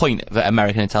can't point that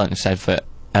American intelligence said that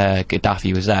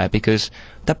Gaddafi was there, because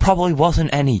there probably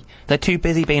wasn't any. They're too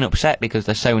busy being upset because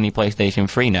there's so many PlayStation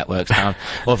 3 networks now.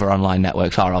 Other online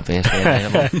networks are obviously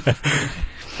available.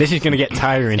 This is going to get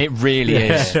tiring. It really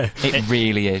is. It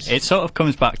really is. It sort of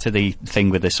comes back to the thing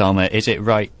with Osama. Is it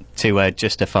right to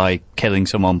justify killing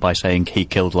someone by saying he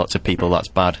killed lots of people? That's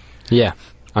bad. Yeah,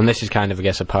 and this is kind of, I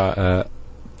guess, a part.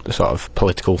 Sort of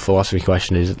political philosophy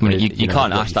question is. I mean, you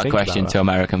can't ask that question to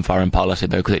American foreign policy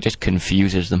though, because it just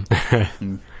confuses them.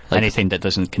 Anything that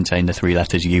doesn't contain the 3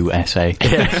 letters USA.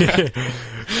 And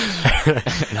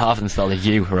half of them spell the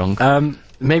U wrong.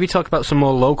 Maybe talk about some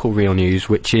more local real news,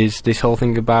 which is this whole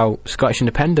thing about Scottish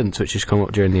independence, which has come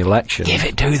up during the election. Give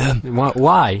it to them.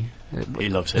 Why? He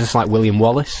loves It's it. like William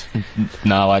Wallace.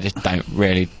 No, I just don't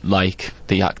really like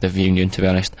the Act of Union, to be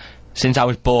honest. Since I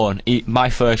was born, my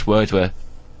first words were,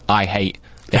 I hate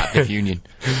the Act of Union.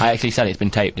 I actually said it's been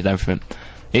taped and everything.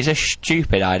 It's a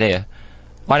stupid idea.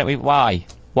 Why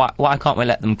can't we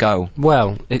let them go?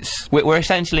 Well, it's We're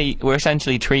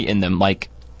essentially treating them like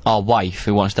our wife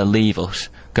who wants to leave us,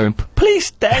 going, please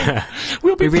stay,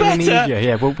 we'll be we really better. need you.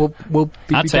 Yeah, we'll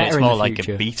be I'd say better it's in more the like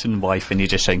future. a beaten wife, and you're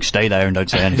just saying, stay there and don't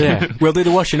say anything. Yeah, we'll do the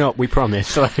washing up. We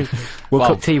promise. Like, we'll Well,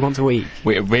 cook tea once a week.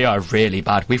 We are really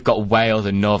bad. We've got Wales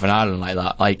and Northern Ireland like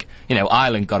that. Like, you know,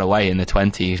 Ireland got away in the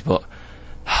 20s, but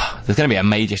there's going to be a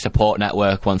major support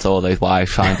network once all those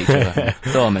wives find each other.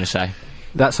 That's all I'm going to say.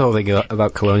 That's all they got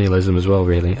about colonialism as well,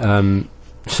 really.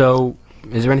 So,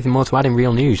 is there anything more to add in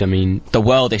real news? I mean, The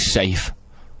world is safe.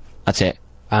 That's it.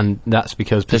 and that's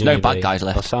because There's no presumably bad guys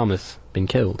left. Osama's been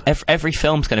killed. Every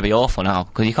film's going to be awful now,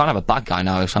 because you can't have a bad guy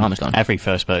now if Osama's gone. Every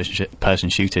first-person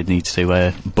shooter needs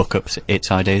to book up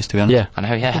its ideas, to be honest. Yeah. I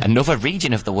know, yeah. Another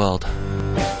region of the world.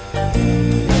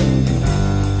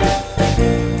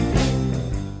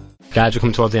 Guys, we're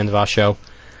coming towards the end of our show.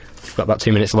 We've got about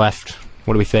 2 minutes left.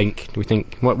 What do we think? Do we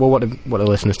think what do the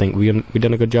listeners think? We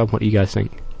done a good job? What do you guys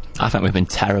think? I think we've been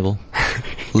terrible.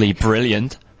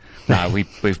 Brilliant. No, we've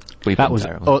That been was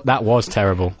terrible. that was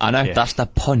terrible. I know, Yeah. that's the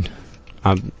pun.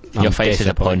 I'm Your face is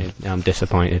a pun. disappointed. I'm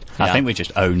disappointed. I Yeah. think we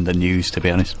just own the news, to be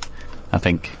honest. I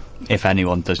think if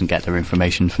anyone doesn't get their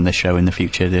information from this show in the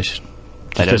future, they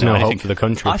don't There's know no anything. hope for the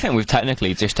country. I think we've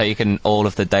technically just taken all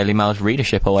of the Daily Mail's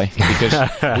readership away,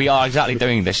 because we are exactly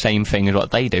doing the same thing as what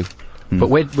they do. But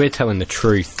we're telling the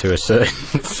truth to a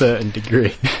certain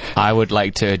degree. I would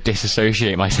like to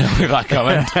disassociate myself with that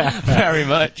comment very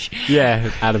much. Yeah,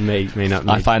 Adam may not.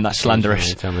 I find that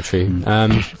slanderous. Tell the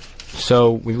truth.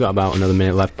 So we've got about another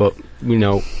minute left, but we're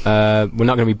not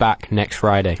going to be back next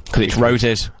Friday. Because it's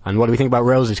roses. And what do we think about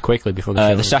Roses quickly before the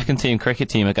show? The second team cricket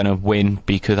team are going to win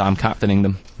because I'm captaining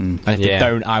them. And if Yeah. they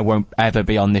don't, I won't ever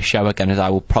be on this show again, as I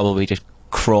will probably just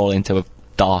crawl into a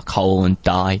dark hole and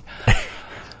die.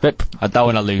 But I don't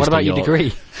want to lose what to about your York.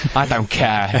 degree? I don't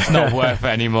care. It's not worth it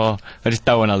anymore. I just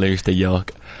don't want to lose to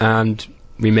York. And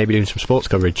we may be doing some sports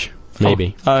coverage.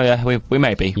 Maybe. Oh yeah, we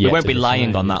may be. We Yet won't to be lying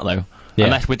decide. on that though. Yeah.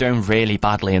 Unless we're doing really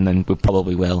badly, and then we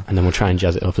probably will. And then we'll try and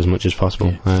jazz it up as much as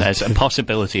possible. There's a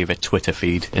possibility of a Twitter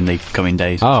feed in the coming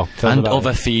days. Oh, tell us And about other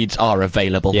it. feeds are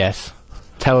available. Yes.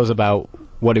 Tell us about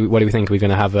what do we think? Are we going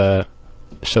to have a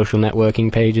social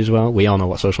networking page as well? We all know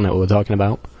what social network we're talking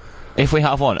about. If we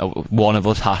have one of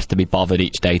us has to be bothered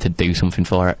each day to do something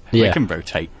for it. Yeah. We can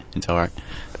rotate. It's alright.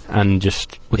 And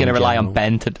just We're going to in rely general. on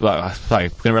Ben to. Well, sorry,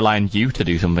 we're going to rely on you to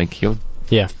do something. You're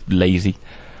Yeah. lazy.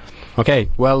 Okay.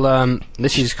 Well,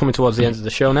 this is coming towards the end of the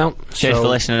show now. Cheers So- for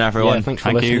listening, everyone. Yeah, thanks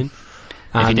for Thank you. listening.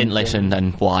 If you And, didn't listen,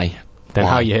 then why? then Why?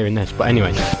 how are you hearing this? But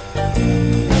anyway.